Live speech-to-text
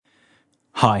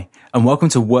Hi, and welcome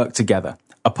to Work Together,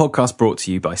 a podcast brought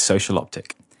to you by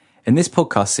SocialOptic. In this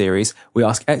podcast series, we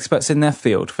ask experts in their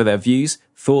field for their views,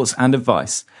 thoughts, and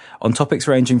advice on topics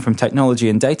ranging from technology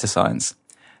and data science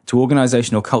to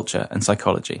organizational culture and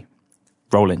psychology.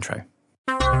 Roll intro.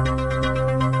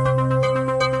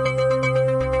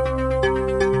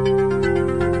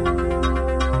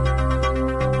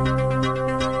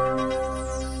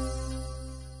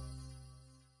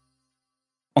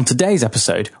 On today's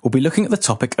episode, we'll be looking at the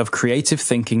topic of creative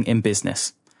thinking in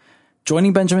business.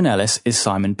 Joining Benjamin Ellis is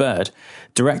Simon Bird,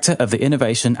 Director of the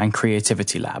Innovation and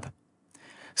Creativity Lab.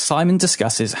 Simon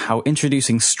discusses how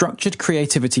introducing structured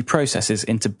creativity processes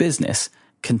into business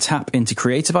can tap into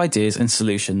creative ideas and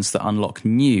solutions that unlock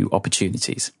new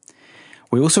opportunities.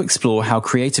 We also explore how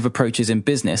creative approaches in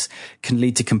business can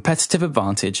lead to competitive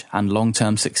advantage and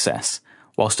long-term success,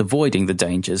 whilst avoiding the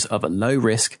dangers of a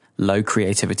low-risk,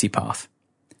 low-creativity path.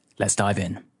 Let's dive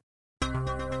in.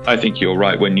 I think you're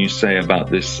right when you say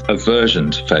about this aversion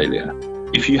to failure.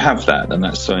 If you have that and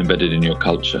that's so embedded in your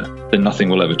culture, then nothing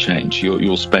will ever change.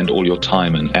 You'll spend all your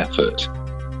time and effort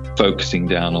focusing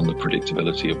down on the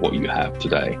predictability of what you have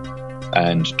today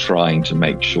and trying to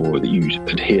make sure that you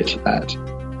adhere to that.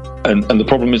 And the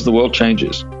problem is the world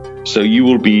changes. So you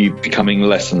will be becoming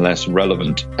less and less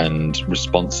relevant and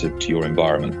responsive to your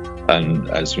environment. And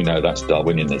as we know, that's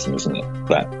Darwinianism, isn't it?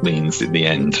 That means in the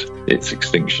end, it's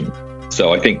extinction.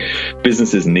 So I think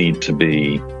businesses need to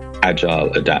be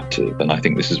agile, adaptive. And I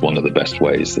think this is one of the best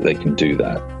ways that they can do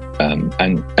that.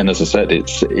 And as I said,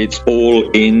 it's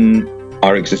all in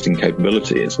our existing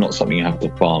capability. It's not something you have to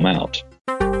farm out.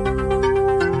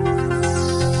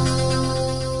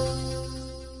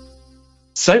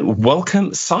 So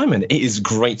welcome, Simon. It is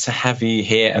great to have you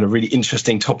here and a really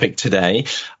interesting topic today.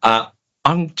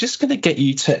 I'm just going to get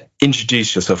you to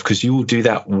introduce yourself because you will do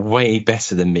that way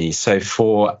better than me. So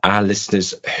for our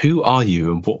listeners, who are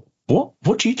you and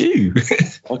what do you do?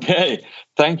 Okay,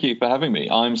 thank you for having me.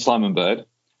 I'm Simon Bird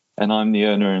and I'm the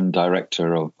owner and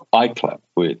director of iclab,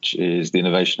 which is the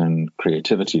Innovation and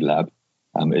Creativity Lab.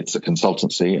 It's a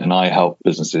consultancy and I help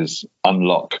businesses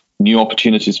unlock new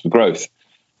opportunities for growth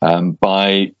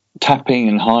by tapping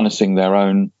and harnessing their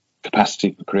own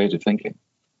capacity for creative thinking.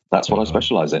 That's what I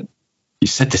specialize in. You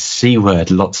said the C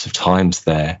word lots of times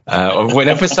there.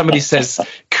 Whenever somebody says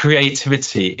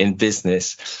creativity in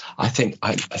business, I think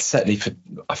I certainly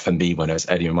for me, when I was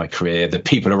early in my career, the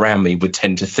people around me would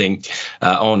tend to think,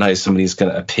 oh no, somebody's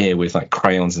going to appear with like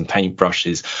crayons and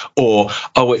paintbrushes, or,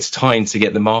 oh, it's time to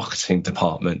get the marketing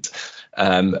department.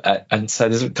 And so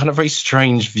there's a kind of very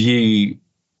strange view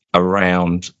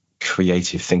around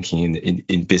creative thinking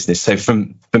in business. So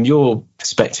from your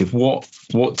perspective, what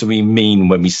do we mean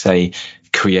when we say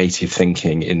creative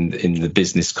thinking in the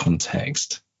business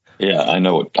context? Yeah, I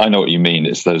know what you mean.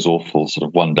 It's those awful sort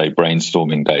of one-day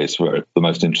brainstorming days where the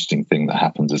most interesting thing that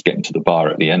happens is getting to the bar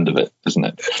at the end of it, isn't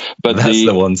it? But that's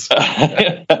the ones.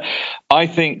 I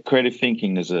think creative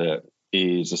thinking is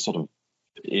a sort of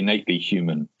innately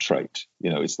human trait.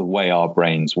 You know, it's the way our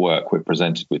brains work. We're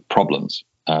presented with problems.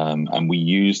 And we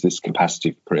use this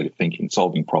capacity for creative thinking,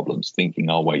 solving problems, thinking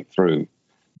our way through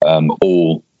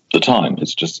all the time.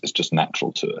 It's just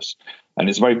natural to us. And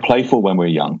it's very playful when we're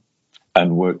young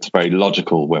and it's very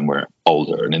logical when we're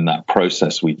older. And in that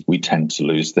process, we tend to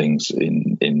lose things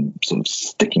in sort of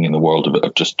sticking in the world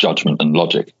of just judgment and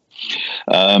logic.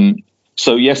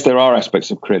 So yes, there are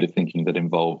aspects of creative thinking that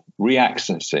involve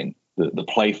reaccessing the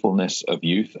playfulness of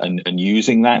youth and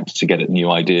using that to get at new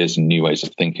ideas and new ways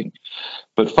of thinking.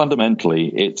 But fundamentally,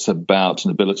 it's about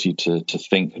an ability to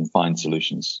think and find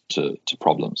solutions to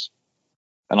problems.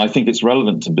 And I think it's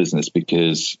relevant to business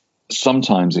because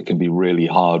sometimes it can be really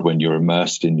hard when you're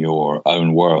immersed in your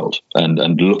own world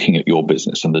and looking at your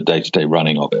business and the day-to-day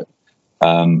running of it,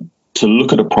 to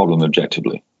look at a problem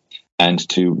objectively and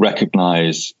to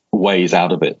recognize ways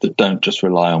out of it that don't just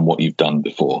rely on what you've done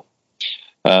before.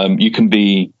 You can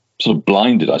be sort of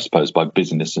blinded, I suppose, by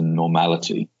busyness and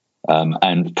normality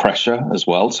and pressure as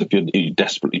well. So if you're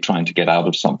desperately trying to get out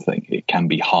of something, it can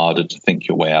be harder to think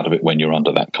your way out of it when you're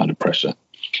under that kind of pressure.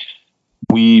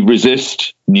 We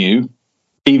resist new,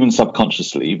 even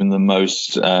subconsciously. Even the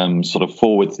most sort of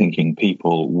forward-thinking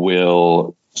people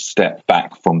will step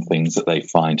back from things that they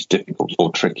find difficult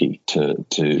or tricky to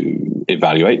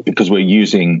evaluate because we're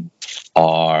using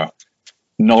our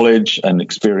knowledge and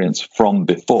experience from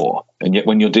before. And yet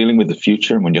when you're dealing with the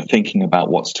future and when you're thinking about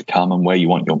what's to come and where you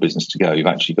want your business to go, you've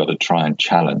actually got to try and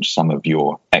challenge some of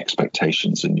your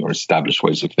expectations and your established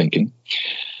ways of thinking.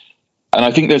 And I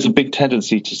think there's a big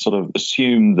tendency to sort of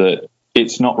assume that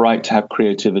it's not right to have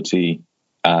creativity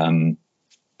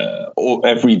or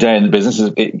every day in the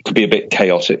business, it could be a bit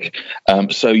chaotic.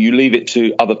 So you leave it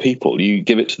to other people. You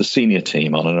give it to the senior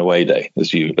team on an away day,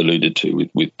 as you alluded to,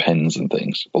 with pens and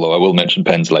things. Although I will mention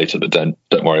pens later, but don't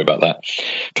worry about that.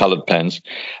 Coloured pens,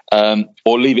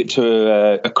 or leave it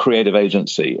to a creative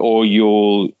agency, or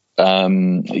you'll do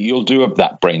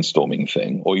that brainstorming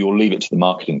thing, or you'll leave it to the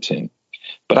marketing team.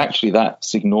 But actually,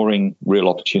 that's ignoring real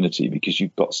opportunity, because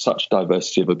you've got such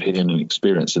diversity of opinion and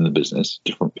experience in the business,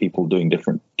 different people doing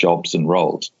different jobs and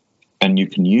roles, and you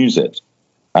can use it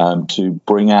to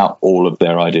bring out all of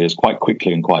their ideas quite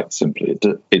quickly and quite simply.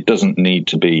 It doesn't need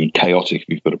to be chaotic if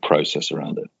you've got a process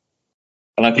around it.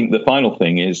 And I think the final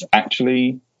thing is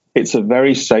actually it's a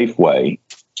very safe way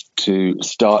to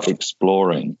start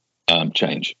exploring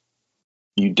change.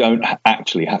 You don't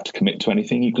actually have to commit to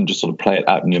anything. You can just sort of play it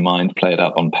out in your mind, play it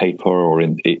out on paper or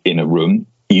in a room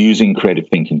using creative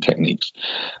thinking techniques,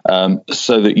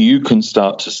 so that you can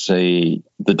start to see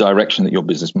the direction that your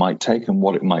business might take and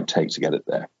what it might take to get it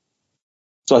there.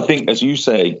 So I think, as you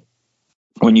say,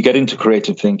 when you get into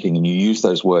creative thinking and you use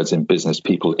those words in business,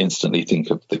 people instantly think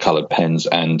of the colored pens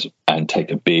and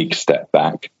take a big step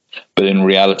back. But in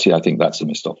reality, I think that's a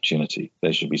missed opportunity.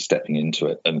 They should be stepping into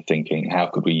it and thinking, how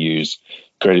could we use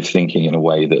creative thinking in a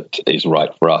way that is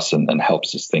right for us and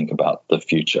helps us think about the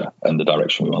future and the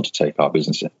direction we want to take our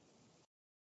business in.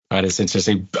 That is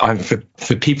interesting.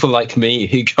 For people like me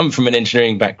who come from an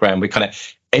engineering background, we're kind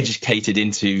of educated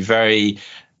into very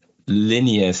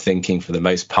linear thinking for the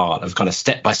most part, of kind of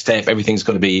step by step, everything's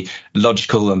got to be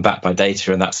logical and backed by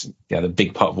data. And that's the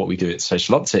big part of what we do at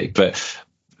SocialOptic. But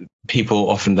people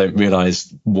often don't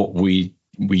realize what we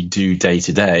do day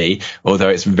to day, although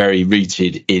it's very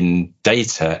rooted in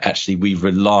data. Actually, we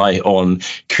rely on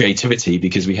creativity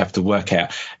because we have to work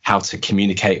out how to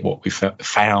communicate what we've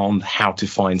found, how to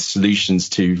find solutions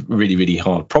to really, really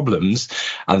hard problems.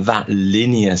 And that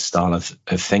linear style of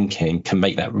thinking can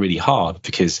make that really hard,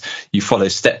 because you follow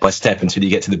step by step until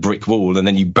you get to the brick wall and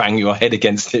then you bang your head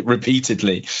against it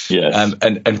repeatedly. Yes.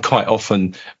 And quite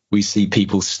often we see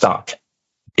people stuck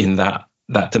in that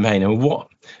domain. And what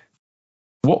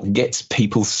gets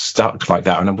people stuck like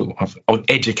that? And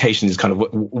education is kind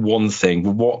of one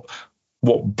thing. What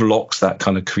blocks that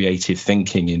kind of creative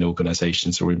thinking in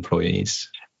organizations or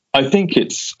employees? I think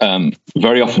it's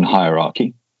very often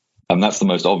hierarchy. And that's the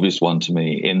most obvious one to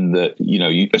me, in that,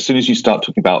 as soon as you start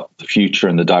talking about the future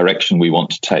and the direction we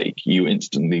want to take, you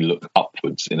instantly look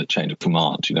upwards in a chain of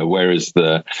command. Where is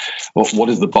what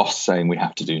is the boss saying we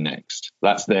have to do next?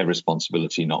 That's their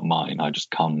responsibility, not mine. I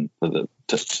just come to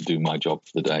do my job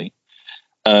for the day.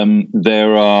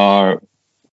 There are,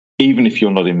 even if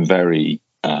you're not in very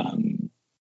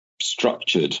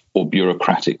structured or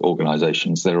bureaucratic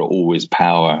organizations, there are always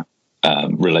power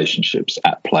relationships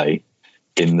at play.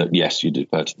 In that, yes, you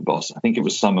defer to the boss. I think it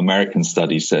was some American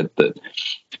study said that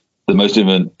the most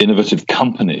innovative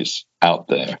companies out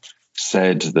there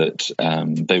said that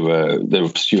they were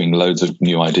pursuing loads of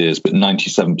new ideas, but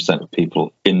 97% of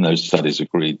people in those studies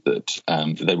agreed that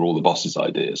they were all the boss's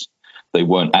ideas. They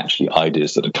weren't actually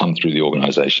ideas that had come through the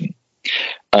organization.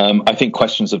 I think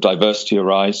questions of diversity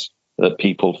arise, that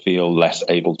people feel less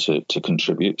able to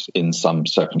contribute in some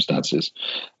circumstances.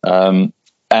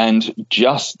 And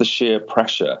just the sheer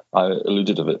pressure, I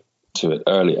alluded to it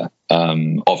earlier,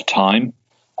 of time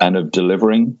and of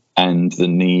delivering, and the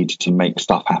need to make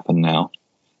stuff happen now,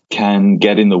 can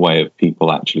get in the way of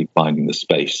people actually finding the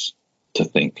space to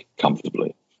think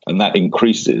comfortably. And that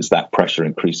pressure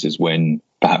increases when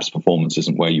perhaps performance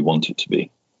isn't where you want it to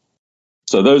be.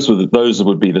 So those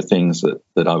would be the things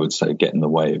that I would say get in the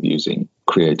way of using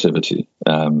creativity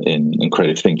in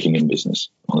creative thinking in business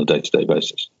on a day-to-day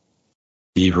basis.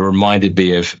 You've reminded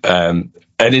me of an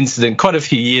incident quite a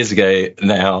few years ago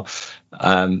now,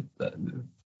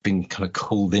 being kind of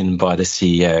called in by the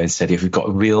CEO and said, if we've got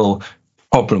a real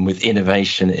problem with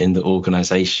innovation in the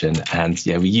organization, and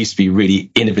we used to be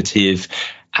really innovative,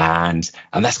 and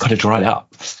that's kind of dried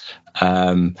up.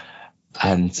 And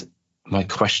my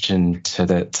question to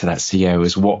that CEO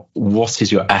is, what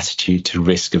is your attitude to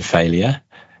risk of failure?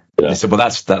 Yeah. I said, well,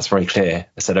 that's very clear.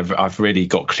 I said, I've really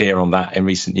got clear on that in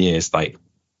recent years. Like,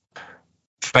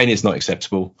 failure is not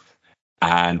acceptable,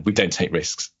 and we don't take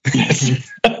risks. Yes.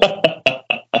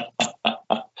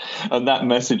 And that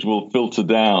message will filter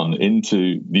down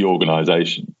into the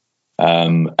organization.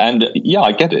 And yeah,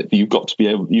 I get it. You've got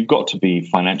to be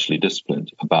financially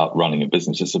disciplined about running a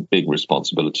business. It's a big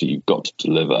responsibility. You've got to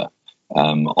deliver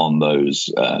on those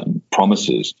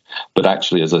promises. But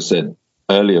actually, as I said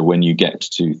earlier, when you get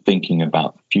to thinking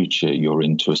about the future, you're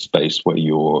into a space where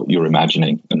you're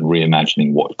imagining and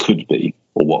reimagining what could be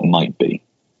or what might be.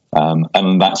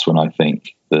 And that's when I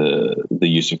think the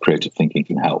use of creative thinking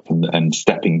can help, and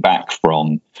stepping back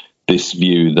from this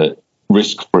view that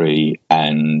risk-free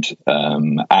and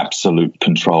absolute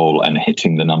control and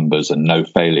hitting the numbers and no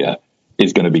failure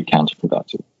is going to be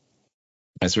counterproductive.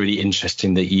 It's really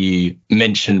interesting that you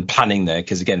mentioned planning there,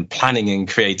 because again, planning and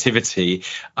creativity,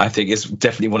 I think, is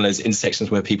definitely one of those intersections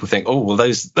where people think, oh, well,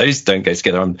 those don't go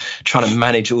together. I'm trying to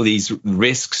manage all these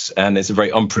risks, and it's a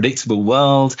very unpredictable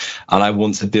world, and I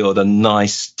want to build a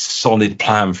nice, solid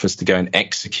plan for us to go and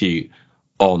execute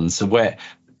on. So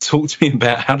talk to me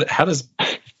about how does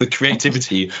the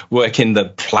creativity work in the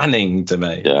planning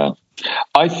domain? Yeah,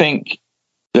 I think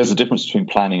there's a difference between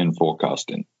planning and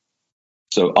forecasting.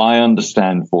 So I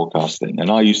understand forecasting,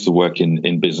 and I used to work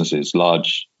in businesses,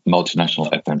 large multinational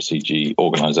FMCG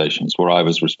organizations, where I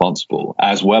was responsible,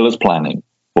 as well as planning,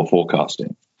 for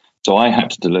forecasting. So I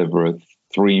had to deliver a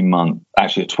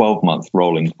 12-month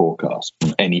rolling forecast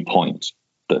from any point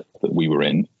that we were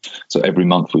in. So every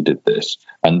month we did this,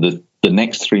 and the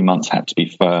next 3 months had to be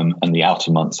firm, and the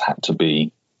outer months had to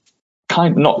be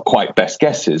not quite best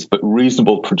guesses, but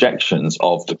reasonable projections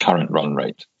of the current run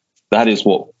rate. That is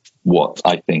what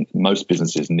I think most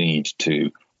businesses need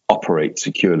to operate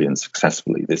securely and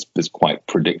successfully, this quite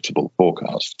predictable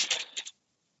forecast.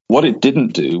 What it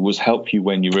didn't do was help you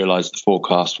when you realized the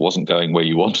forecast wasn't going where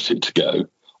you wanted it to go,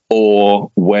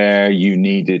 or where you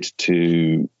needed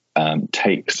to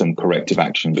take some corrective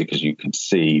action because you could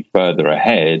see further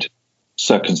ahead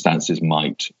circumstances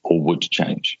might or would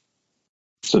change.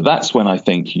 So that's when I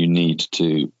think you need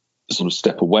to sort of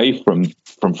step away from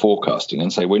forecasting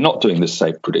and say, we're not doing this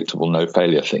safe, predictable, no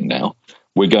failure thing now.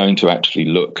 We're going to actually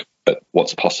look at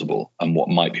what's possible and what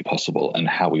might be possible and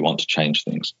how we want to change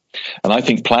things. And I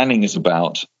think planning is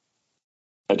about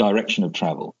a direction of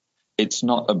travel. It's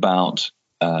not about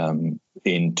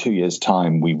in 2 years'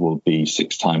 time we will be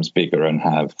 6 times bigger and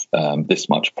have this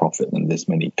much profit and this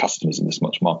many customers and this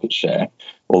much market share.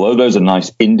 Although those are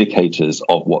nice indicators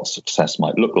of what success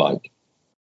might look like,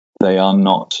 they are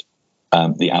not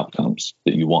the outcomes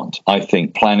that you want. I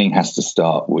think planning has to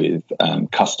start with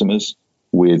customers,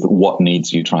 with what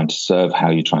needs you're trying to serve, how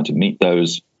you're trying to meet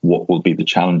those, what will be the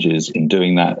challenges in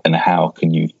doing that, and how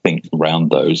can you think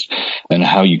around those, and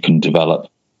how you can develop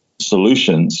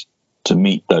solutions to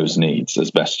meet those needs as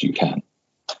best you can.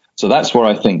 So that's where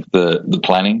I think the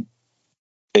planning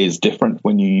is different.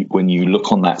 When you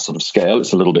look on that sort of scale,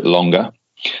 it's a little bit longer,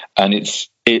 and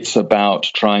it's about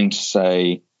trying to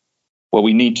say, well,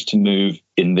 we need to move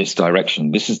in this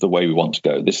direction. This is the way we want to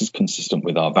go. This is consistent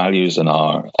with our values and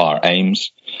our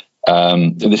aims.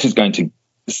 This is going to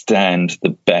stand the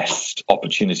best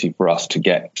opportunity for us to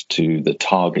get to the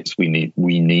targets we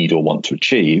need or want to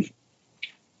achieve.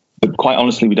 But quite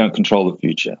honestly, we don't control the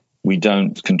future. We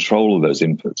don't control all those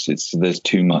inputs. There's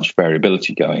too much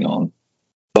variability going on.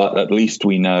 But at least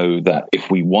we know that if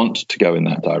we want to go in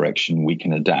that direction, we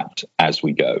can adapt as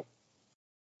we go.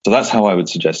 So that's how I would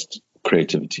suggest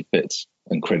creativity fits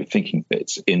and creative thinking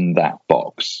fits in that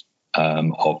box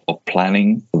of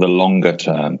planning for the longer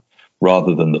term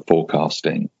rather than the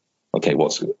forecasting. Okay,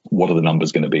 what are the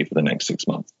numbers going to be for the next 6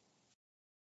 months?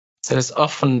 So there's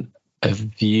often a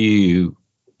view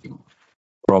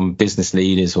from business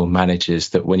leaders or managers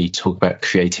that when you talk about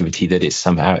creativity, that it's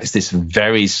this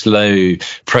very slow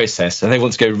process and they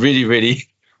want to go really, really,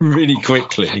 really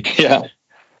quickly. Yeah.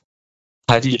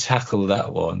 How do you tackle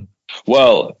that one?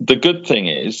 Well, the good thing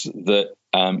is that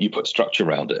you put structure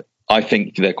around it. I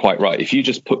think they're quite right. If you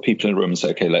just put people in a room and say,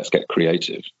 okay, let's get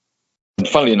creative. And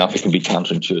funnily enough, it can be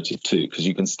counterintuitive too, because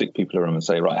you can stick people in a room and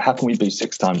say, right, how can we be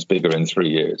 6 times bigger in 3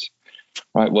 years?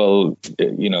 Right. Well,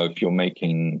 if you're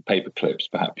making paper clips,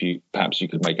 perhaps you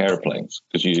could make airplanes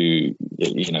because you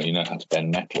know how to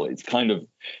bend metal. It's kind of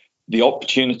the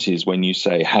opportunities when you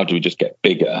say, how do we just get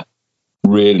bigger,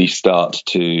 really start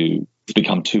to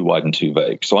become too wide and too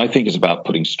vague. So I think it's about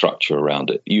putting structure around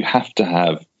it. You have to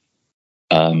have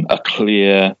a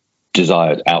clear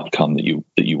desired outcome that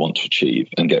you want to achieve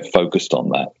and get focused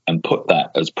on that and put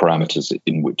that as parameters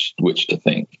in which to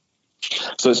think.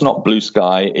 So it's not blue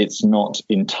sky. It's not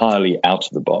entirely out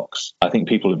of the box. I think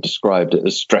people have described it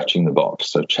as stretching the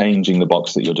box. So changing the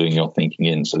box that you're doing your thinking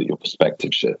in so that your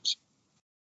perspective shifts.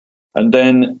 And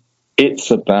then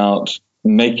it's about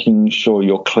making sure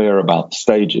you're clear about the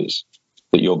stages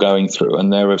that you're going through.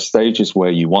 And there are stages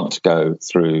where you want to go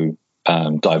through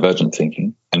divergent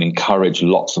thinking and encourage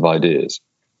lots of ideas,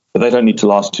 but they don't need to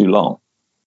last too long.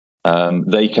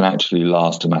 They can actually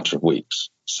last a matter of weeks.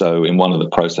 So in one of the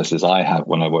processes I have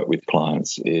when I work with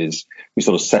clients is we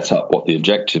sort of set up what the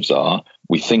objectives are.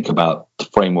 We think about the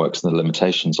frameworks and the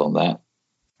limitations on that.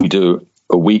 We do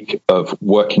a week of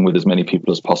working with as many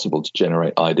people as possible to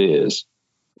generate ideas.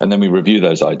 And then we review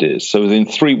those ideas. So within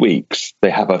 3 weeks,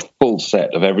 they have a full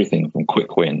set of everything from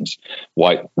quick wins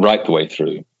right the way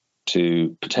through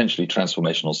to potentially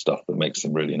transformational stuff that makes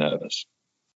them really nervous.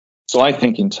 So I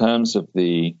think in terms of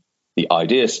the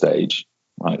idea stage,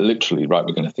 right, literally, right,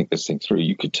 we're going to think this thing through.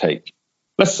 You could take,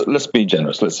 let's be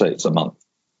generous. Let's say it's a month.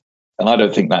 And I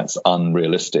don't think that's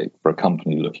unrealistic for a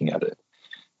company looking at it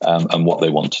and what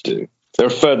they want to do. There are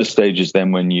further stages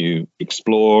then when you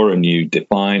explore and you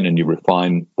define and you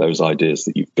refine those ideas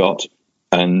that you've got.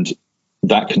 And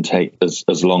that can take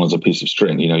as long as a piece of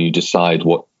string. You know, you decide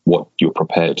what you're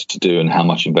prepared to do and how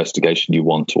much investigation you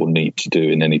want or need to do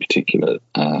in any particular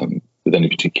with any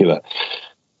particular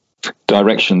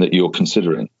direction that you're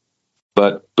considering.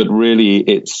 But really,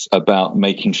 it's about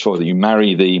making sure that you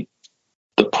marry the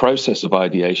process of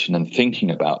ideation and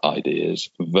thinking about ideas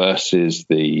versus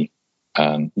the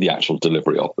actual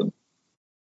delivery of them.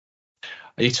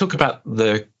 You talk about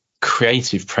the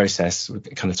creative process. We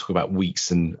kind of talk about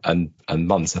weeks and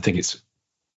months. I think it's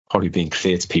probably being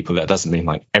clear to people that doesn't mean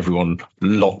like everyone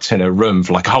locked in a room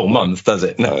for like a whole month, does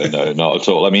it? No, not at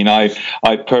all. I mean, I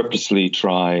purposely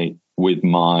try with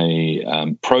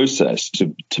my process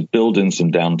to build in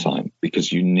some downtime,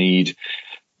 because you need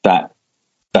that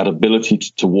ability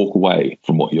to walk away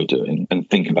from what you're doing and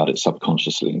think about it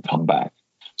subconsciously and come back.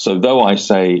 So though I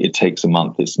say it takes a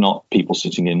month, it's not people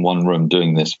sitting in one room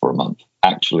doing this for a month.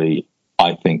 Actually,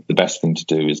 I think the best thing to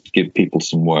do is to give people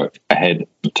some work ahead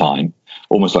of time,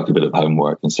 almost like a bit of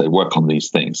homework, and say, work on these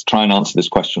things. Try and answer this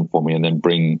question for me and then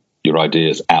bring your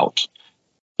ideas out.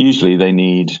 Usually they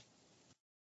need,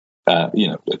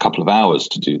 a couple of hours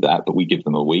to do that, but we give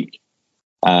them a week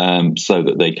so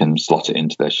that they can slot it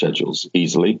into their schedules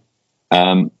easily.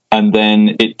 And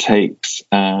then it takes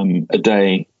a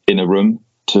day in a room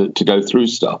to go through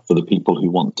stuff for the people who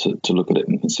want to look at it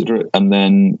and consider it. And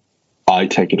then I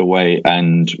take it away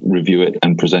and review it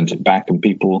and present it back, and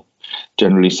people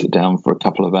generally sit down for a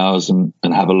couple of hours and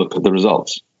have a look at the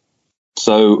results.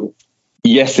 So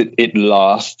yes, it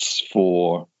lasts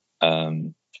for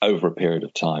over a period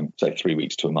of time, say 3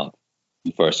 weeks to a month,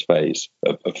 the first phase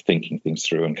of thinking things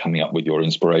through and coming up with your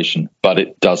inspiration. But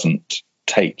it doesn't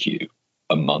take you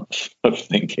a month of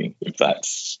thinking, if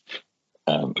that's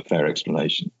a fair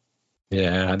explanation.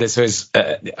 Yeah, there's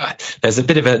a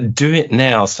bit of a do it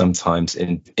now sometimes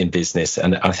in business,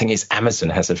 and I think it's Amazon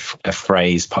has a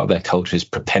phrase, part of their culture is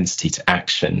propensity to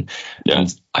action. Yeah.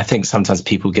 And I think sometimes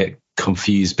people get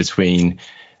confused between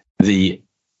the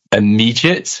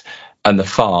immediate and the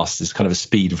fast. Is kind of a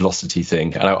speed velocity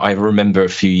thing. And I remember a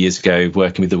few years ago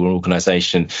working with an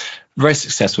organization, very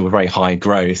successful, very high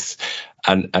growth,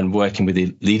 and working with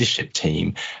the leadership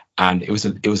team, and it was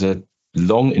a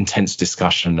long, intense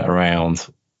discussion around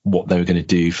what they were going to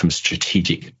do from a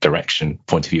strategic direction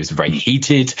point of view. It was very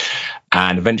heated,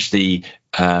 and eventually,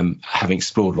 having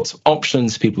explored lots of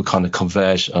options, people kind of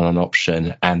converged on an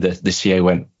option, and the CEO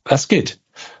went, "That's good.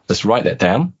 Let's write that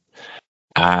down,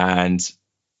 and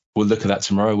we'll look at that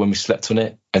tomorrow when we slept on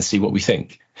it and see what we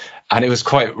think." And it was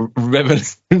quite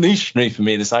revolutionary for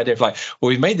me, this idea of like, well,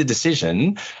 we've made the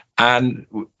decision, and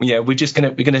we're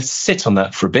going to sit on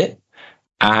that for a bit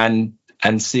and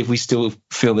see if we still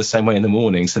feel the same way in the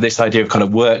morning. So this idea of kind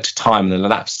of worked time and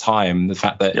elapsed time, the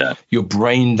fact that your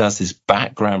brain does this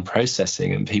background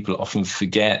processing, and people often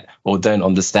forget or don't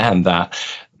understand that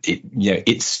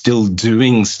it's still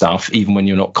doing stuff even when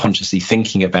you're not consciously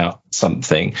thinking about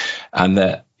something, and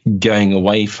that going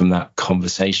away from that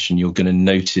conversation, you're going to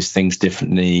notice things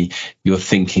differently. Your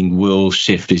thinking will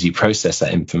shift as you process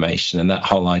that information, and that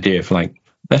whole idea of like,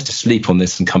 let's just sleep on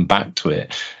this and come back to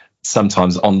it,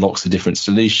 sometimes unlocks a different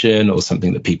solution or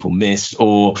something that people missed,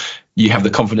 or you have the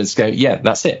confidence to go, yeah,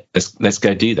 that's it. Let's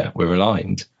go do that. We're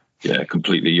aligned. Yeah,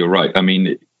 completely. You're right. I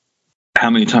mean, how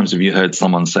many times have you heard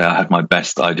someone say, I had my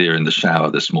best idea in the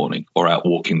shower this morning, or out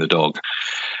walking the dog?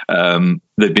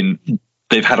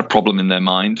 They've had a problem in their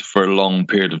mind for a long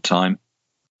period of time.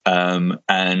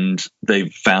 And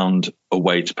they've found a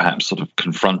way to perhaps sort of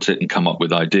confront it and come up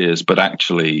with ideas. But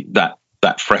actually that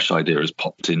fresh idea has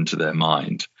popped into their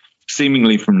mind,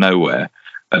 seemingly from nowhere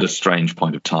at a strange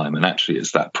point of time. And actually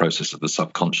it's that process of the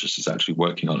subconscious is actually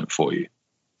working on it for you.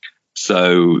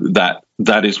 So that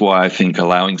is why I think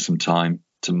allowing some time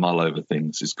to mull over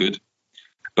things is good.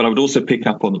 But I would also pick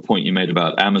up on the point you made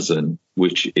about Amazon,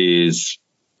 which is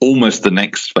almost the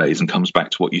next phase and comes back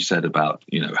to what you said about,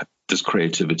 does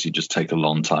creativity just take a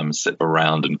long time and sit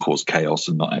around and cause chaos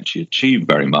and not actually achieve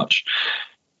very much?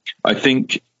 I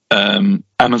think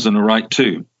Amazon are right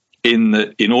too, in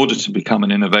that in order to become an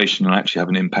innovation and actually have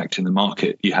an impact in the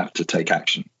market, you have to take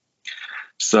action.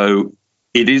 So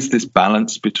it is this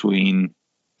balance between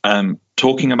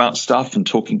talking about stuff and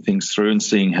talking things through and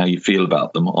seeing how you feel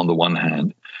about them on the one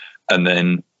hand, and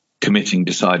then committing,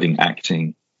 deciding,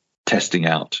 acting, testing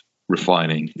out,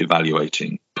 refining,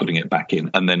 evaluating, putting it back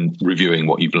in, and then reviewing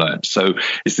what you've learned. So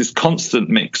it's this constant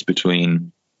mix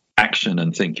between action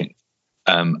and thinking,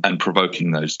 and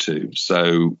provoking those two.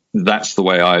 So that's the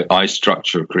way I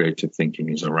structure creative thinking,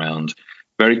 is around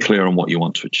very clear on what you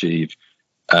want to achieve,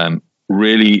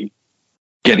 really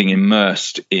getting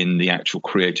immersed in the actual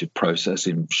creative process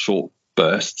in short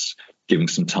bursts, giving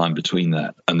some time between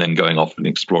that, and then going off and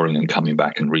exploring and coming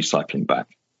back and recycling back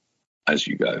as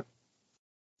you go.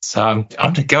 So I'm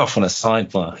going to go off on a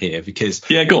sidebar here because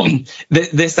go on.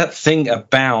 There's that thing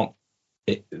about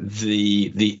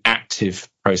the active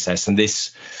process, and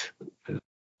this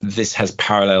has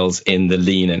parallels in the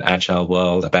lean and agile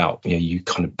world about, you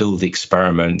kind of build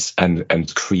experiments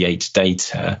and create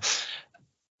data.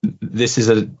 This is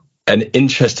an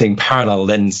interesting parallel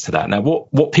lens to that. Now,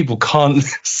 what people can't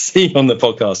see on the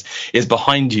podcast is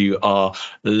behind you are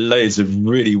loads of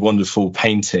really wonderful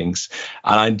paintings.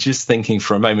 And I'm just thinking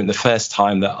for a moment, the first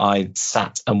time that I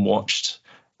sat and watched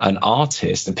an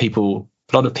artist, and a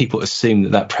lot of people assume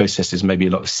that process is maybe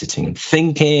a lot of sitting and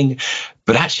thinking,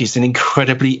 but actually it's an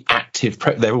incredibly active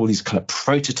there are all these kind of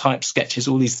prototype sketches,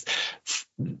 all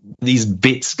these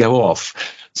bits go off.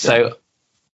 So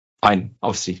I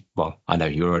know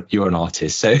you're an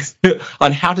artist. So,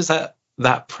 and how does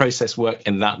that process work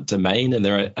in that domain? And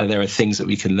there are things that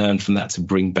we can learn from that to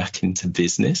bring back into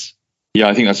business. Yeah,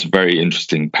 I think that's a very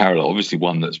interesting parallel. Obviously,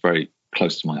 one that's very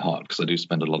close to my heart because I do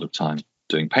spend a lot of time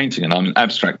doing painting, and I'm an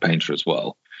abstract painter as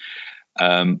well.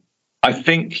 I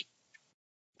think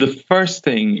the first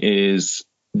thing is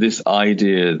this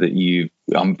idea that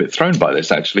I'm a bit thrown by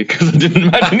this actually because I didn't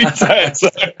imagine you'd say it. So,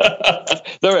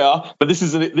 there we are. But this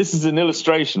is an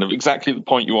illustration of exactly the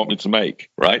point you want me to make,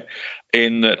 right?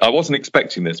 In that I wasn't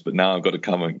expecting this, but now I've got to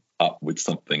come up with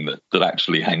something that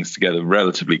actually hangs together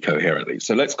relatively coherently.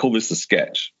 So let's call this a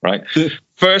sketch, right?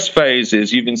 First phase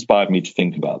is you've inspired me to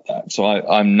think about that. So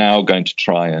I'm now going to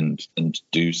try and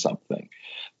do something.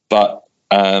 But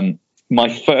my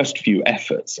first few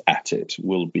efforts at it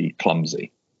will be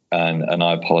clumsy. And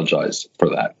I apologize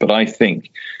for that. But I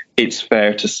think it's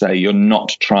fair to say you're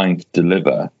not trying to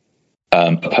deliver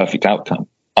a perfect outcome.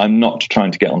 I'm not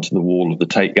trying to get onto the wall of the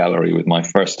Tate Gallery with my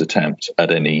first attempt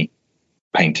at any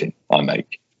painting I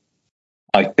make.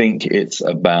 I think it's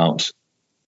about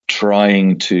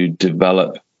trying to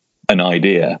develop an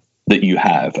idea that you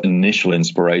have, an initial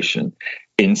inspiration,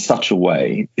 in such a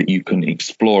way that you can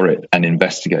explore it and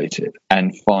investigate it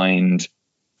and find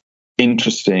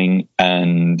interesting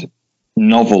and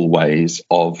novel ways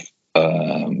of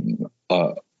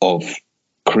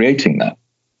creating that.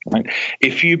 Right?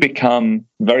 If you become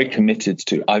very committed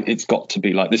to, it's got to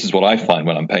be like, this is what I find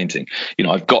when I'm painting.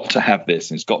 I've got to have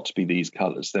this, and it's got to be these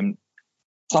colors. Then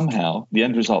somehow the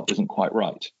end result isn't quite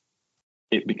right.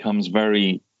 It becomes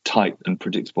very tight and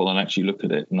predictable. And actually look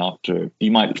at it, and after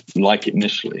you might like it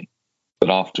initially, but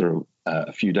after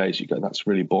a few days you go, that's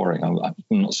really boring. I'm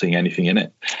not seeing anything in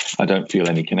it. I don't feel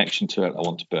any connection to it. I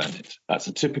want to burn it. That's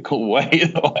a typical way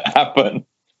that will happen.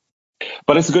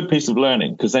 But it's a good piece of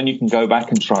learning because then you can go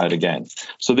back and try it again.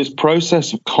 So this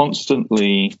process of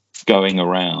constantly going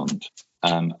around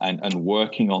and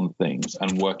working on things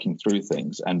and working through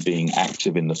things and being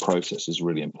active in the process is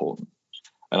really important.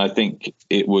 And I think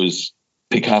it was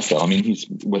Picasso. I mean,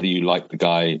 whether you like the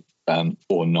guy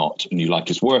or not, and you like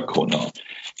his work or not,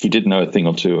 he did know a thing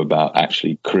or two about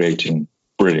actually creating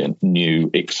brilliant,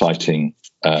 new, exciting,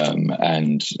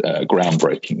 and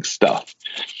groundbreaking stuff.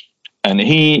 And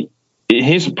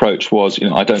his approach was,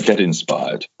 I don't get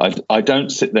inspired. I don't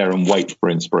sit there and wait for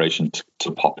inspiration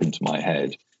to pop into my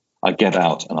head. I get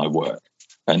out and I work.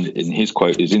 And in his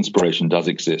quote is, inspiration does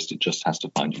exist. It just has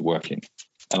to find you working.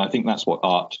 And I think that's what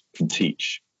art can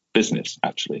teach business,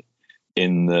 actually.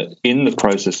 In the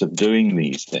process of doing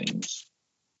these things,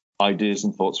 ideas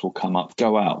and thoughts will come up,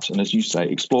 go out, and as you say,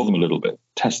 explore them a little bit,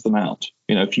 test them out.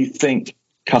 If you think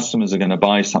customers are going to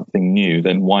buy something new,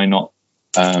 then why not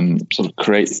sort of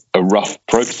create a rough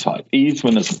prototype,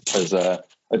 even as a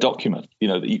document,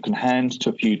 that you can hand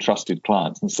to a few trusted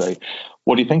clients and say,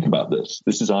 what do you think about this?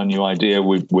 This is our new idea.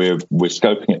 We're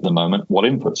scoping it at the moment. What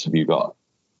inputs have you got?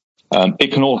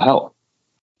 It can all help.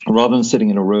 Rather than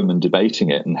sitting in a room and debating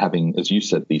it and having, as you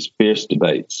said, these fierce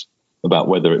debates about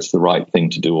whether it's the right thing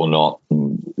to do or not,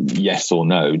 yes or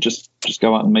no, just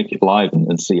go out and make it live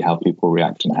and see how people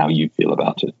react and how you feel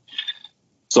about it.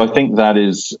 So I think that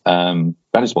is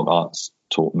what art's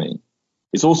taught me.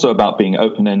 It's also about being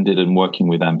open-ended and working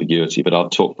with ambiguity, but I'll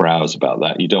talk for hours about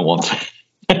that. You don't want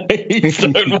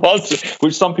to,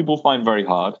 which some people find very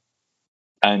hard.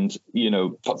 And,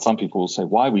 some people will say,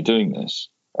 why are we doing this?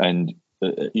 And,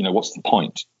 what's the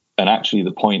point? And actually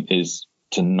the point is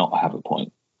to not have a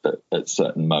point at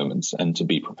certain moments, and to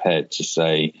be prepared to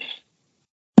say,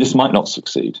 this might not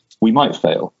succeed. We might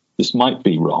fail. This might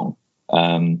be wrong.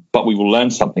 But we will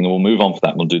learn something and we'll move on for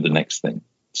that and we'll do the next thing.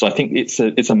 So I think it's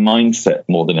a mindset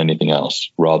more than anything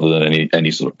else, rather than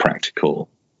any sort of practical,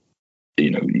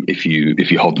 if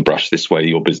you hold the brush this way,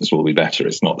 your business will be better.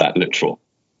 It's not that literal.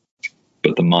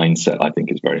 But the mindset, I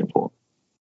think, is very important.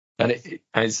 And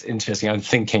it's interesting. I'm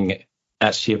thinking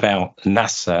actually about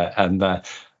NASA and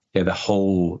the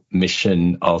whole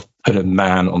mission of put a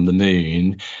man on the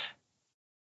moon.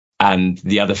 And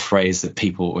the other phrase that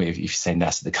people, if you say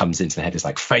NASA, that comes into the head is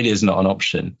like, failure is not an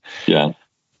option. Yeah.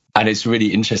 And it's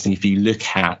really interesting. If you look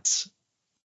at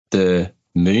the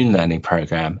moon landing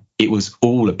program, it was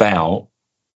all about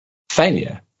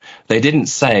failure. They didn't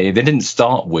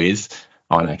start with,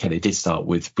 they did start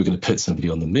with, we're going to put somebody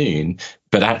on the moon.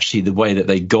 But actually the way that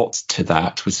they got to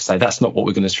that was to say, that's not what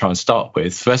we're going to try and start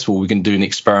with. First of all, we're going to do an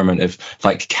experiment of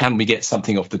like, can we get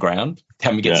something off the ground?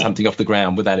 Can we get something off the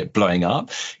ground without it blowing up?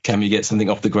 Can we get something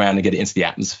off the ground and get it into the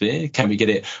atmosphere? Can we get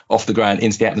it off the ground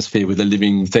into the atmosphere with a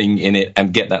living thing in it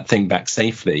and get that thing back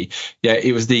safely? Yeah,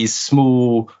 it was these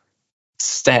small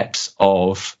steps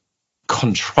of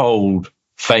controlled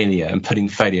failure and putting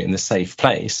failure in a safe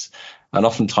place. And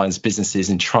oftentimes businesses,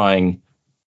 in trying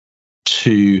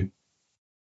to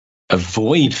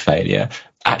avoid failure,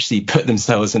 actually put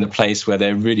themselves in a place where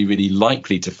they're really, really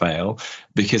likely to fail,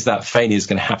 because that failure is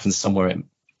going to happen somewhere it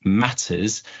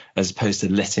matters, as opposed to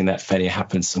letting that failure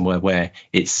happen somewhere where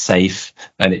it's safe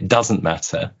and it doesn't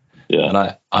matter. Yeah.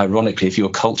 And ironically, if your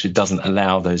culture doesn't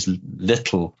allow those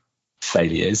little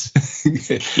failures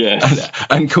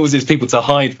and causes people to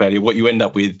hide failure, what you end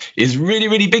up with is really,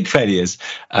 really big failures.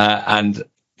 And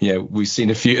we've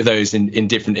seen a few of those in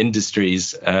different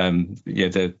industries.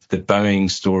 The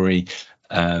Boeing story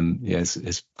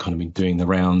has kind of been doing the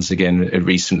rounds again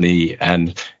recently.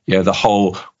 And the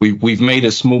whole, we've made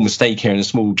a small mistake here and a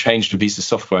small change to a piece of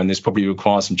software, and this probably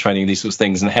requires some training, these sorts of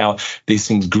things, and how these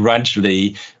things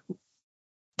gradually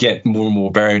get more and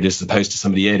more buried, as opposed to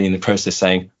somebody early in the process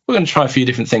saying, we're going to try a few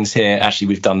different things here. Actually,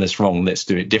 we've done this wrong. Let's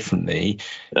do it differently.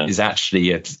 Is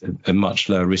actually a much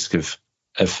lower risk of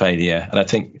failure. And I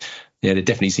think there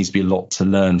definitely seems to be a lot to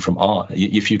learn from art.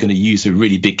 If you're going to use a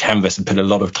really big canvas and put a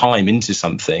lot of time into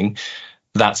something,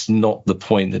 that's not the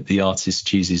point that the artist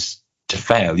chooses to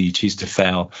fail. You choose to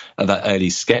fail at that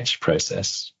early sketch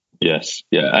process. Yes,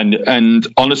 yeah, and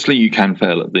honestly, you can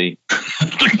fail at the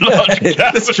large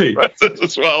that's true process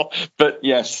as well. But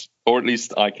yes, or at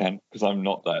least I can, because I'm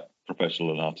not that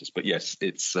professional an artist. But yes,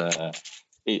 it's a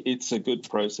good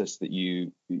process that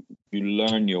you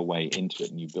learn your way into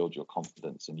it, and you build your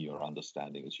confidence and your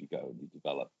understanding as you go, and you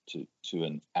develop to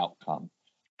an outcome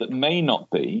that may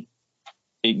not be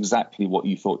exactly what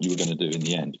you thought you were going to do in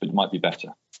the end, but it might be better.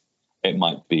 It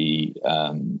might be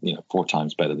 4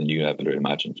 times better than you ever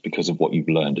imagined, because of what you've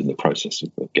learned in the process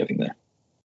of getting there.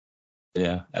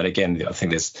 Yeah, and again, I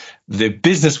think the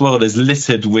business world is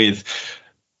littered with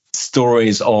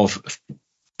stories of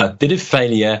a bit of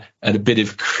failure and a bit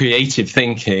of creative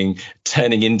thinking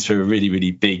turning into a really,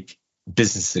 really big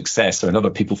business success. So a lot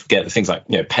of people forget that things like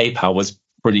PayPal was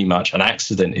pretty much an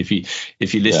accident. If you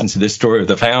listen to the story of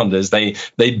the founders, they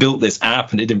built this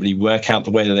app and it didn't really work out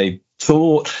the way that they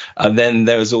thought, and then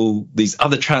there was all these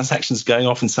other transactions going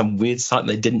off in some weird site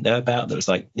they didn't know about that was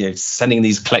like sending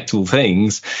these collectible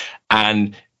things,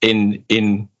 and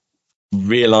in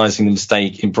realizing the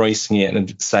mistake, embracing it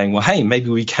and saying, well, hey, maybe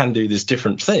we can do this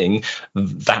different thing.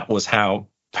 That was how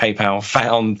PayPal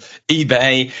found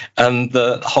eBay, and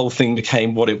the whole thing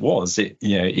became what it was.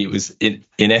 It was in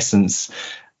essence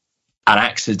an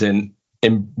accident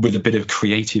with a bit of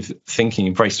creative thinking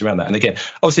embraced around that. And again,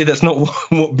 obviously that's not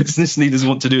what business leaders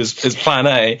want to do as plan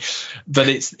A, but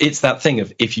it's that thing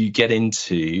of, if you get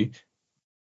into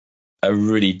a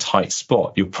really tight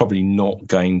spot, you're probably not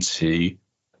going to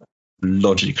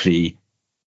logically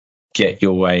get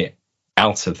your way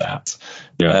out of that.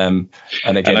 And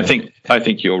again, and I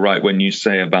think you're right when you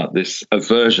say about this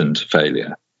aversion to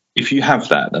failure. If you have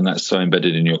that, and that's so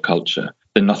embedded in your culture,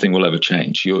 then nothing will ever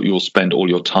change. You'll spend all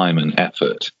your time and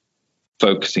effort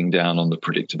focusing down on the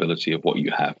predictability of what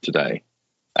you have today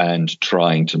and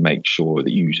trying to make sure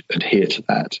that you adhere to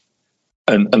that.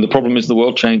 And the problem is the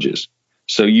world changes.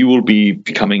 So you will be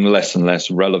becoming less and less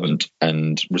relevant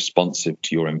and responsive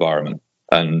to your environment.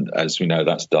 And as we know,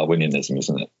 that's Darwinianism,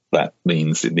 isn't it? That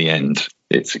means in the end,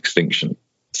 its extinction.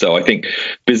 So I think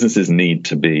businesses need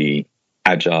to be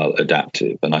agile,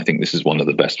 adaptive, and I think this is one of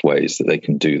the best ways that they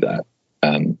can do that.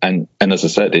 And as I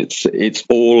said, it's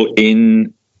all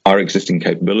in our existing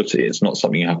capability. It's not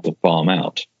something you have to farm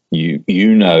out.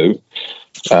 You know,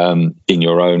 in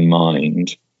your own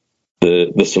mind,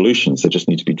 the solutions that just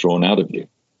need to be drawn out of you,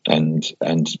 and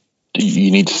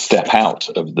you need to step out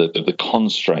of the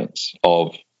constraints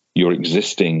of your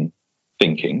existing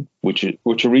thinking, which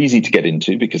are easy to get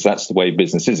into because that's the way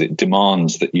business is. It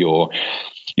demands that you're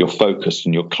focused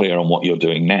and you're clear on what you're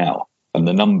doing now and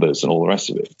the numbers and all the rest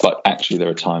of it. But actually, there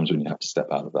are times when you have to step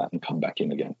out of that and come back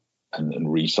in again and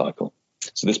recycle.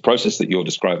 So this process that you're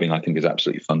describing, I think, is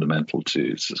absolutely fundamental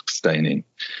to sustaining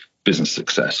business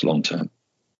success long term.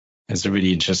 It's a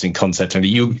really interesting concept. I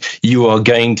mean, you are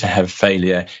going to have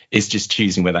failure. It's just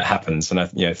choosing where that happens. And I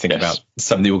think about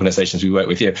some of the organizations we work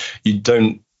with here. You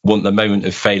don't want the moment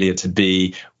of failure to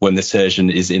be when the surgeon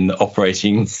is in the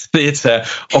operating theatre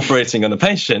operating on a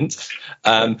patient.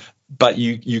 But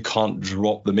you can't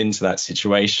drop them into that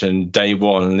situation day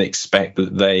one and expect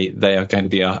that they are going to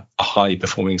be a high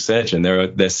performing surgeon.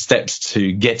 There's steps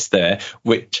to get there,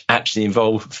 which actually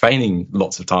involve failing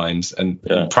lots of times and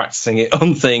practicing it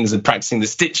on things and practicing the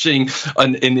stitching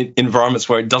and in environments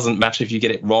where it doesn't matter if you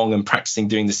get it wrong, and practicing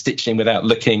doing the stitching without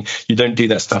looking. You don't do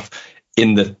that stuff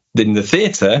in the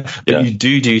theatre, but you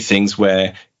do things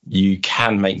where you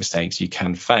can make mistakes, you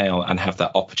can fail, and have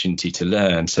that opportunity to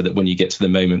learn, so that when you get to the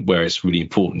moment where it's really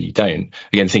important, you don't.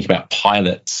 Again, think about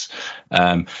pilots.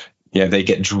 They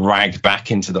get dragged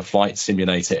back into the flight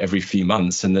simulator every few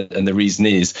months, and the reason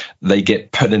is they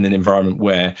get put in an environment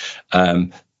where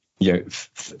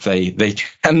they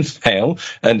can fail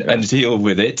and deal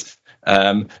with it,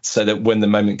 so that when the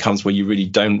moment comes where you really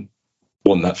don't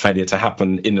want that failure to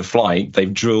happen in the flight,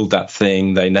 they've drilled that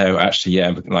thing. They know, actually,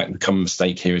 the common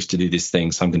mistake here is to do this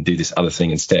thing, so I'm going to do this other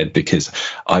thing instead, because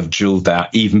I've drilled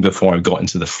that even before I got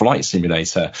into the flight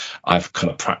simulator. I've kind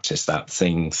of practiced that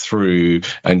thing through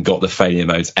and got the failure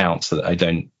modes out so that I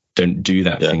don't do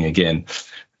that thing again.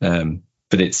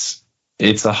 But it's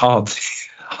a hard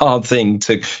thing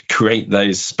to create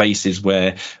those spaces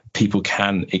where people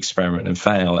can experiment and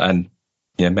fail, and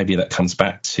maybe that comes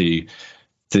back to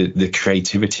the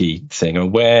creativity thing.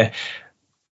 And where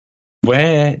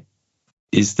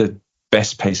is the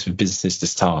best place for business to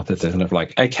start? That they're kind of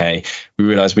like, okay, we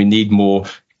realize we need more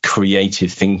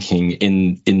creative thinking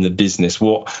in the business.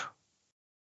 Where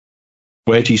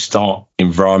do you start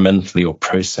environmentally or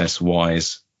process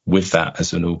wise with that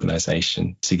as an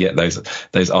organization to get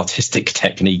those artistic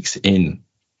techniques in?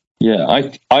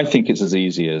 I think it's as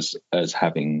easy as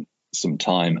having some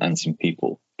time and some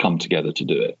people come together to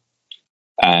do it.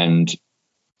 And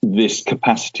this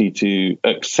capacity to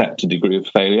accept a degree of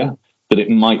failure, that it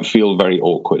might feel very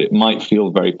awkward, it might feel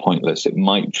very pointless, it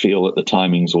might feel that the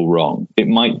timing's all wrong, it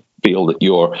might feel that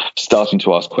you're starting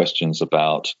to ask questions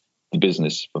about the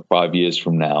business for 5 years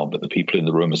from now, but the people in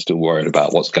the room are still worried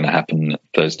about what's going to happen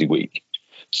Thursday week.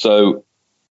 So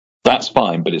that's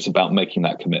fine, but it's about making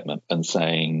that commitment and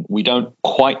saying, we don't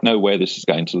quite know where this is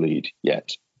going to lead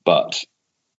yet, but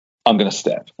I'm going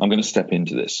to step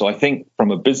into this. So I think from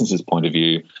a business's point of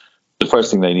view, the first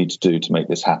thing they need to do to make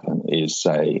this happen is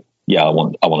say, I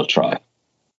want to try.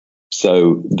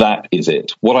 So that is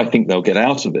it. What I think they'll get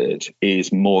out of it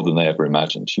is more than they ever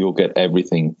imagined. You'll get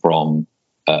everything from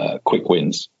quick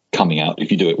wins coming out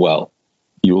if you do it well.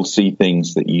 You will see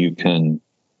things that you can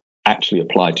actually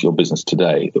apply to your business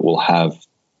today that will have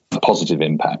a positive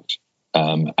impact.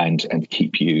 And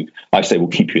keep you, I say, will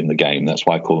keep you in the game. That's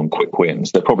why I call them quick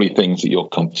wins. They're probably things that your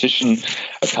competition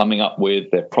are coming up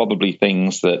with. They're probably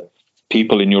things that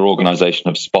people in your organization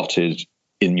have spotted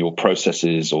in your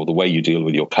processes or the way you deal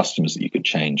with your customers that you could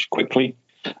change quickly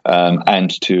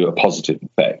and to a positive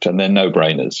effect. And they're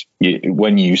no-brainers.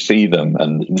 When you see them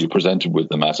and you're presented with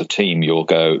them as a team, you'll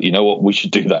go, you know what, we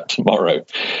should do that tomorrow.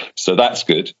 So that's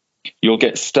good. You'll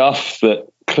get stuff that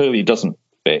clearly doesn't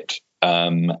fit.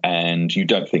 And you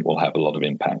don't think will have a lot of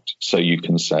impact. So you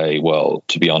can say, well,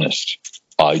 to be honest,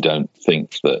 I don't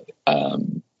think that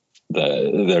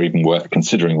they're even worth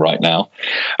considering right now.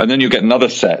 And then you'll get another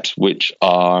set, which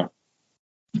are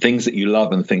things that you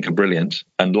love and think are brilliant.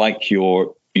 And like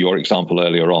your example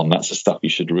earlier on, that's the stuff you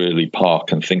should really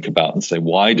park and think about and say,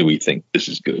 why do we think this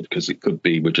is good? Because it could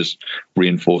be we're just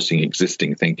reinforcing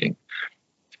existing thinking.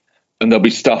 And there'll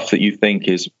be stuff that you think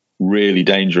is really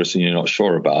dangerous and you're not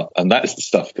sure about, and that's the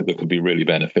stuff that could be really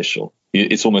beneficial.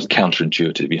 It's almost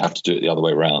counterintuitive. You have to do it the other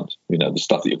way around. The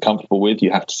stuff that you're comfortable with, you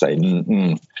have to say,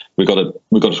 we've got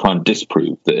to try and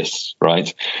disprove this,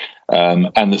 right?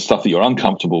 And the stuff that you're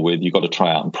uncomfortable with, you've got to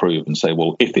try out and prove and say,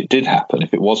 well, if it did happen,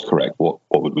 if it was correct, what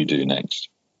would we do next?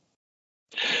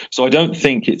 So I don't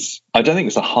think it's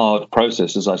a hard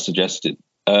process, as I suggested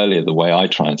earlier. The way I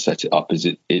try and set it up is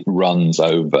it runs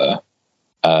over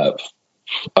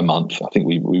a month. I think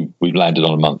we landed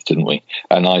on a month, didn't we?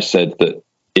 And I said that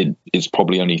it's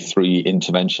probably only 3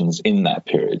 interventions in that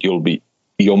period.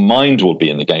 Your mind will be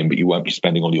in the game, but you won't be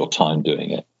spending all your time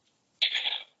doing it.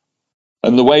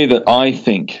 And the way that I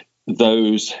think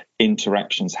those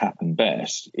interactions happen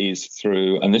best is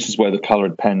through, and this is where the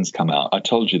coloured pens come out. I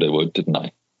told you they would, didn't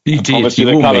I? You did. You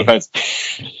the coloured pens.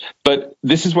 But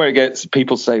this is where it gets,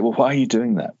 people say, well, why are you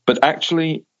doing that? But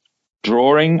actually,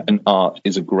 drawing and art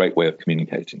is a great way of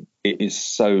communicating. It is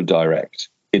so direct.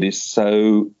 It is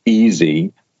so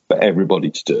easy for everybody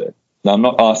to do it. Now, I'm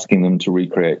not asking them to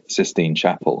recreate Sistine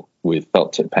Chapel with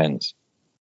felt tip pens.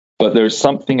 But there is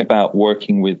something about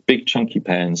working with big chunky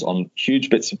pens on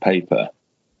huge bits of paper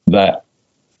that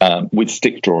with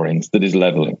stick drawings that is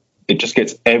leveling. It just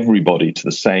gets everybody to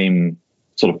the same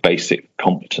sort of basic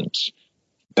competence.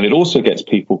 And it also gets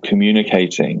people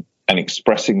communicating and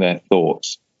expressing their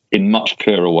thoughts in much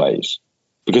clearer ways,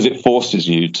 because it forces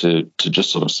you to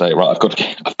just sort of say, right, I've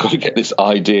got to get this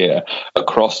idea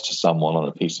across to someone on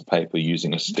a piece of paper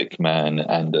using a stick man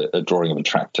and a drawing of a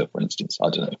tractor, for instance.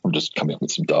 I don't know. I'm just coming up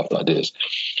with some daft ideas.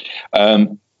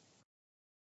 But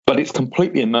it's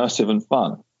completely immersive and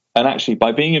fun. And actually,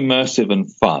 by being immersive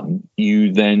and fun,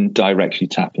 you then directly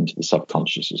tap into the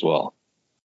subconscious as well.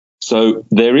 So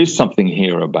there is something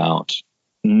here about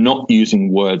not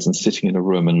using words and sitting in a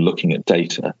room and looking at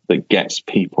data that gets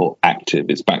people active.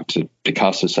 It's back to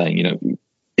Picasso saying,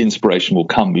 inspiration will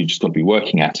come, but you just got to be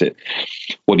working at it.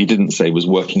 What he didn't say was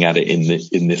working at it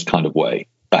in this kind of way,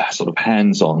 a sort of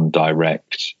hands-on,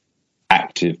 direct,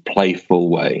 active, playful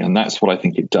way. And that's what I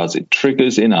think it does. It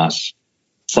triggers in us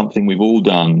something we've all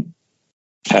done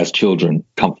as children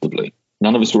comfortably.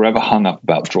 None of us were ever hung up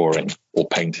about drawing or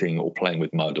painting or playing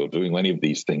with mud or doing any of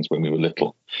these things when we were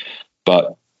little.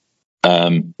 But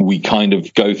we kind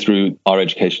of go through our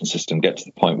education system, get to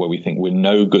the point where we think we're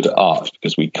no good at art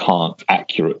because we can't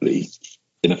accurately,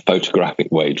 in a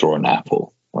photographic way, draw an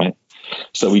apple, right?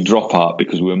 So we drop art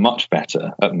because we're much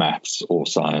better at maths or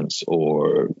science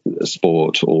or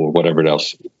sport or whatever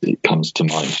else it comes to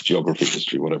mind, geography,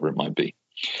 history, whatever it might be.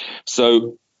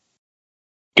 So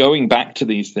going back to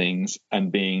these things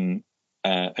and being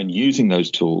and using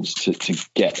those tools to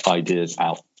get ideas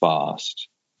out fast,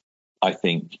 I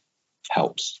think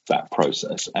helps that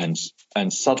process.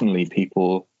 And suddenly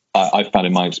people, I found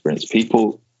in my experience,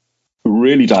 people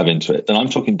really dive into it. And I'm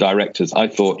talking directors. I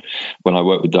thought when I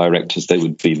worked with directors, they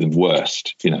would be the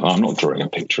worst. I'm not drawing a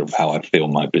picture of how I feel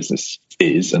my business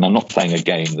is, and I'm not playing a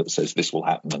game that says this will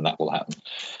happen and that will happen.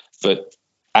 But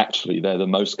actually, they're the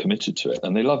most committed to it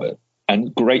and they love it.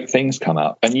 And great things come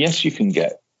out. And yes, you can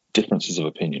get differences of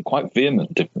opinion, quite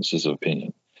vehement differences of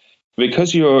opinion,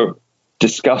 because you're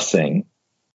discussing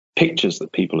pictures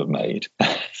that people have made.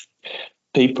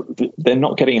 They're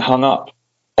not getting hung up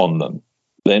on them.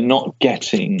 They're not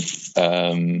getting,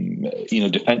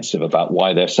 defensive about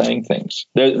why they're saying things.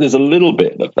 There's a little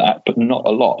bit of that, but not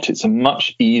a lot. It's a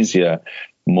much easier,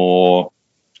 more,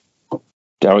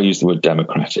 dare I use the word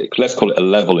democratic, let's call it a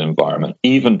level environment,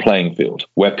 even playing field,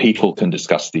 where people can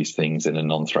discuss these things in a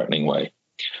non-threatening way.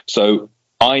 So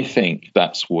I think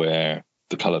that's where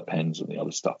the colored pens and the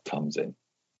other stuff comes in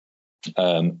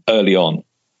early on.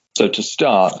 So to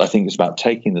start, I think it's about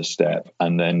taking the step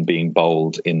and then being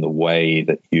bold in the way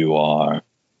that you are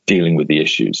dealing with the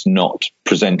issues, not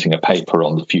presenting a paper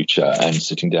on the future and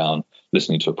sitting down,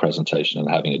 listening to a presentation and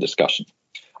having a discussion.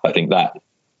 I think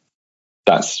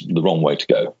that's the wrong way to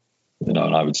go. And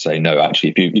I would say, no,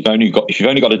 actually, if you've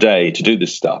only got a day to do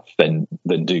this stuff, then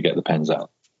do get the pens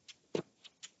out.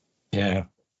 Yeah.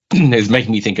 It's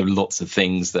making me think of lots of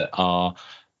things that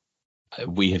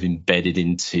we have embedded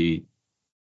into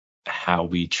how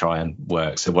we try and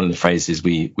work. So one of the phrases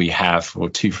we have, or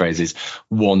two phrases,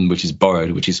 one which is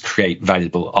borrowed, which is create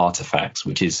valuable artifacts,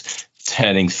 which is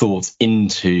turning thoughts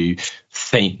into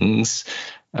things.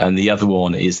 And the other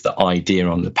one is the idea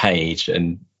on the page,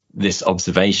 and this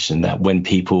observation that when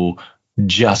people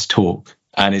just talk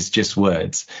and it's just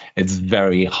words, it's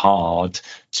very hard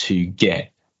to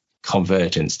get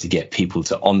convergence, to get people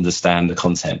to understand the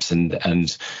concepts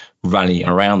and rally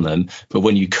around them. But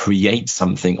when you create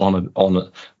something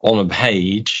on a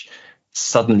page,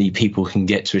 suddenly people can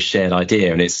get to a shared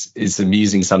idea. And it's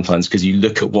amusing sometimes because you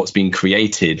look at what's being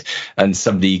created and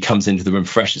somebody comes into the room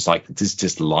fresh. It's like, there's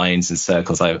just lines and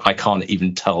circles. I can't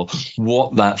even tell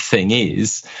what that thing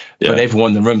is. Yeah. But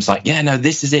everyone in the room's like, yeah, no,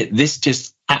 this is it. This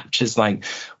just captures like,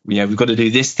 we've got to do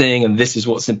this thing and this is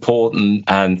what's important,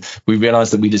 and we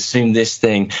realize that we'd assumed this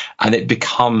thing, and it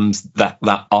becomes that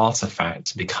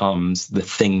artifact becomes the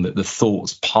thing that the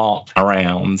thoughts park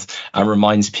around and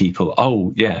reminds people,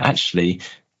 oh yeah, actually,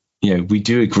 we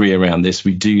do agree around this,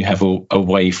 we do have a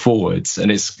way forwards.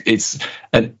 And it's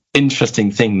an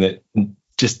interesting thing that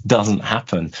just doesn't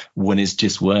happen when it's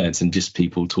just words and just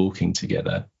people talking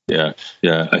together. Yeah,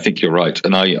 I think you're right.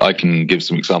 And I can give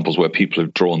some examples where people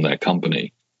have drawn their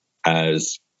company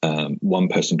as one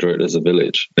person drew it as a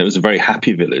village. It was a very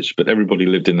happy village, but everybody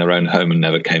lived in their own home and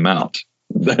never came out.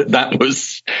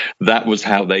 That was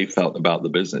how they felt about the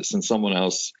business. And someone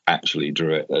else actually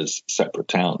drew it as separate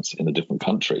towns in a different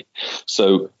country.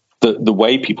 So the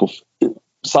way people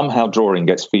somehow drawing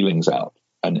gets feelings out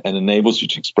and enables you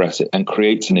to express it and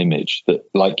creates an image that,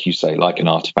 like you say, like an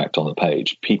artifact on the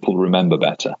page, people remember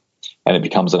better. And it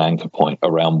becomes an anchor point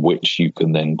around which you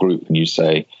can then group, and you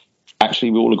say, actually,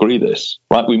 we all agree this,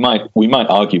 right? We might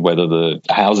argue whether the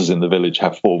houses in the village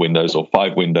have 4 windows or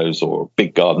 5 windows or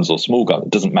big gardens or small gardens.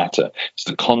 It doesn't matter. It's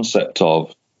the concept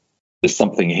of there's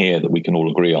something here that we can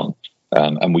all agree on,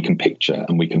 and we can picture,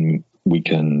 and we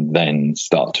can then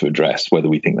start to address whether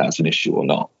we think that's an issue or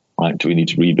not. Right? Do we need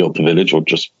to rebuild the village, or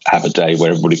just have a day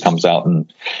where everybody comes out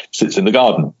and sits in the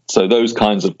garden? So those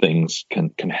kinds of things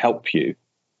can help you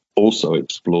also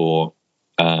explore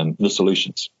the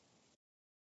solutions.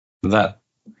 That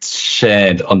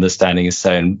shared understanding is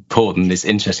so important. It's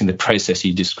interesting, the process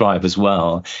you describe as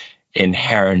well.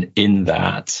 Inherent in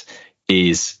that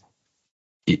is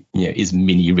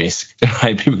mini risk,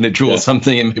 right? People going to draw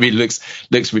something and maybe it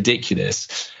looks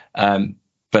ridiculous,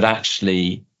 but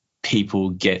actually people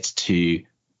get to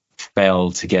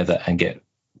fail together and get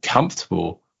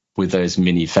comfortable with those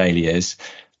mini failures,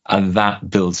 and that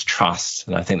builds trust.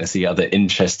 And I think that's the other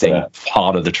interesting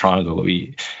part of the triangle that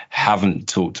we haven't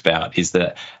talked about, is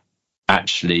that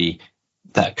actually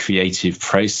that creative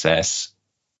process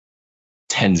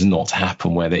tends not to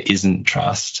happen where there isn't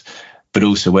trust, but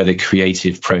also where the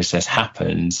creative process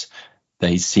happens,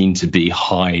 they seem to be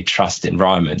high trust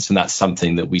environments. And that's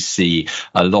something that we see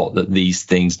a lot, that these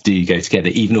things do go together.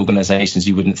 Even organizations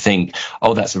you wouldn't think,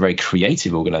 oh, that's a very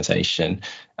creative organization.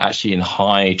 Actually, in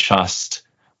high trust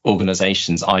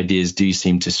organizations, ideas do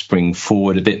seem to spring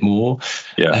forward a bit more.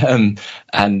 There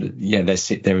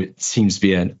seems to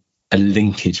be a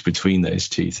linkage between those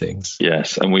two things.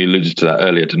 Yes, and we alluded to that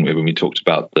earlier, didn't we, when we talked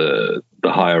about the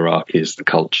hierarchies, the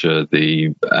culture,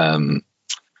 the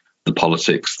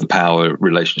politics, the power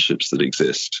relationships that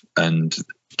exist, and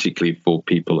particularly for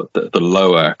people at the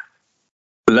lower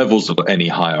levels of any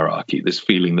hierarchy, this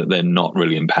feeling that they're not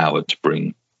really empowered to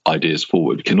bring ideas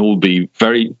forward can all be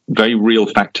very, very real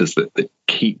factors that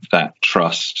keep that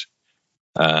trust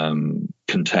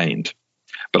contained.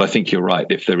 But I think you're right.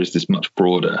 If there is this much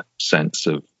broader sense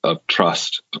of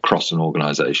trust across an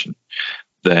organization,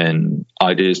 then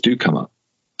ideas do come up,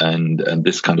 and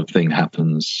this kind of thing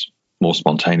happens more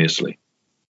spontaneously.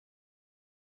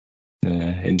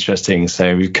 Interesting.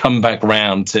 So we've come back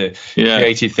round to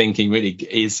creative thinking really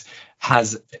is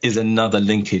another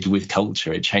linkage with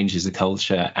culture. It changes the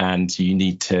culture, and you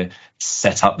need to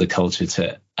set up the culture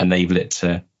to enable it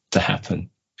to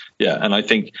happen. Yeah, and I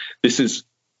think this is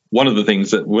one of the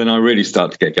things that when I really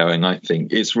start to get going, I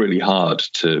think it's really hard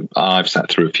I've sat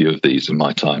through a few of these in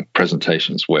my time,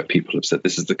 presentations where people have said,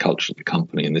 this is the culture of the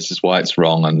company and this is why it's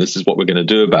wrong and this is what we're going to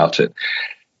do about it.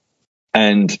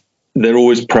 And they're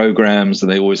always programs, and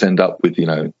they always end up with,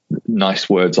 nice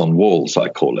words on walls, I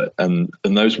call it. And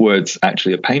those words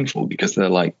actually are painful because they're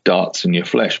like darts in your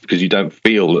flesh, because you don't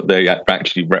feel that they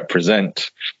actually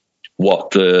represent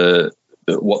what the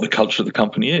culture of the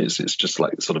company is. It's just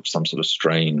like some sort of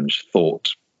strange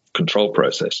thought control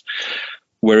process.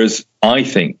 Whereas I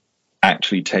think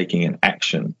actually taking an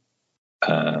action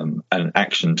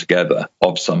together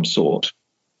of some sort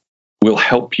will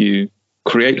help you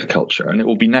create a culture, and it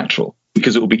will be natural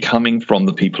because it will be coming from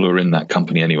the people who are in that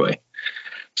company anyway.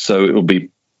 So it will be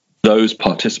those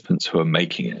participants who are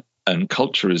making it. And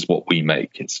culture is what we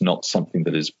make. It's not something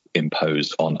that is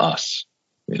imposed on us.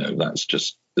 That's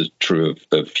just true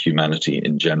of humanity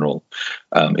in general.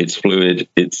 It's fluid,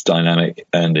 it's dynamic,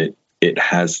 and it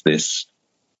has this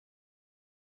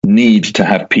need to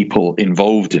have people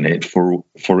involved in it for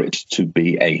it to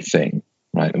be a thing,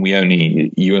 right? And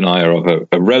you and I are of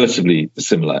a relatively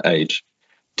similar age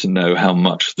to know how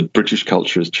much the British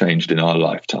culture has changed in our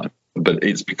lifetime. But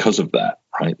it's because of that,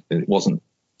 right? It wasn't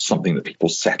something that people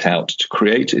set out to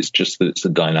create. It's just that it's a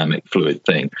dynamic, fluid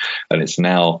thing, and it's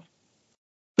now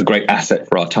a great asset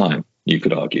for our time, you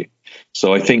could argue.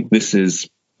 So I think this is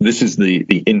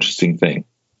the interesting thing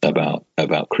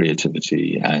about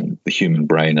creativity and the human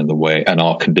brain and the way and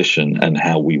our condition and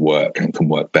how we work and can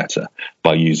work better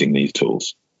by using these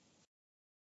tools.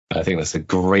 I think that's a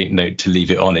great note to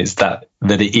leave it on. It's that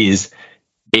it is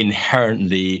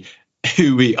inherently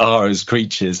who we are as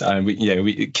creatures,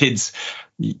 and kids.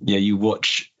 You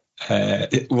watch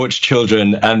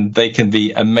children, and they can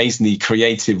be amazingly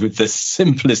creative with the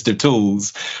simplest of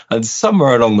tools. And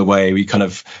somewhere along the way, we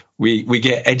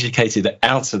get educated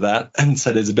out of that, and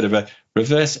so there's a bit of a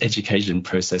reverse education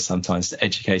process sometimes to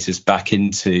educate us back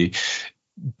into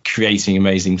creating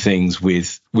amazing things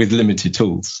with limited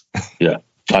tools. Yeah.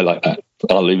 I like that.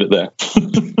 I'll leave it there.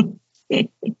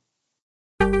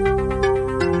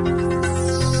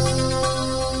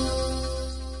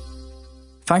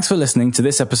 Thanks for listening to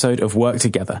this episode of Work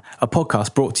Together, a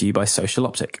podcast brought to you by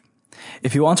SocialOptic.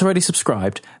 If you aren't already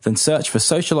subscribed, then search for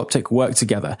SocialOptic Work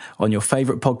Together on your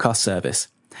favourite podcast service.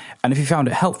 And if you found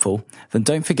it helpful, then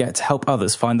don't forget to help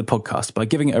others find the podcast by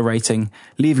giving it a rating,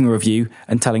 leaving a review,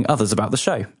 and telling others about the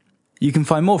show. You can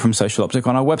find more from SocialOptic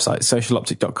on our website,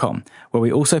 socialoptic.com, where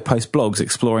we also post blogs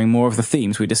exploring more of the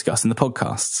themes we discuss in the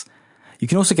podcasts. You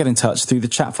can also get in touch through the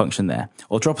chat function there,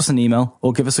 or drop us an email,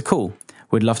 or give us a call.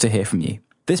 We'd love to hear from you.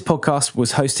 This podcast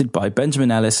was hosted by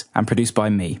Benjamin Ellis and produced by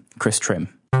me, Chris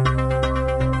Trim.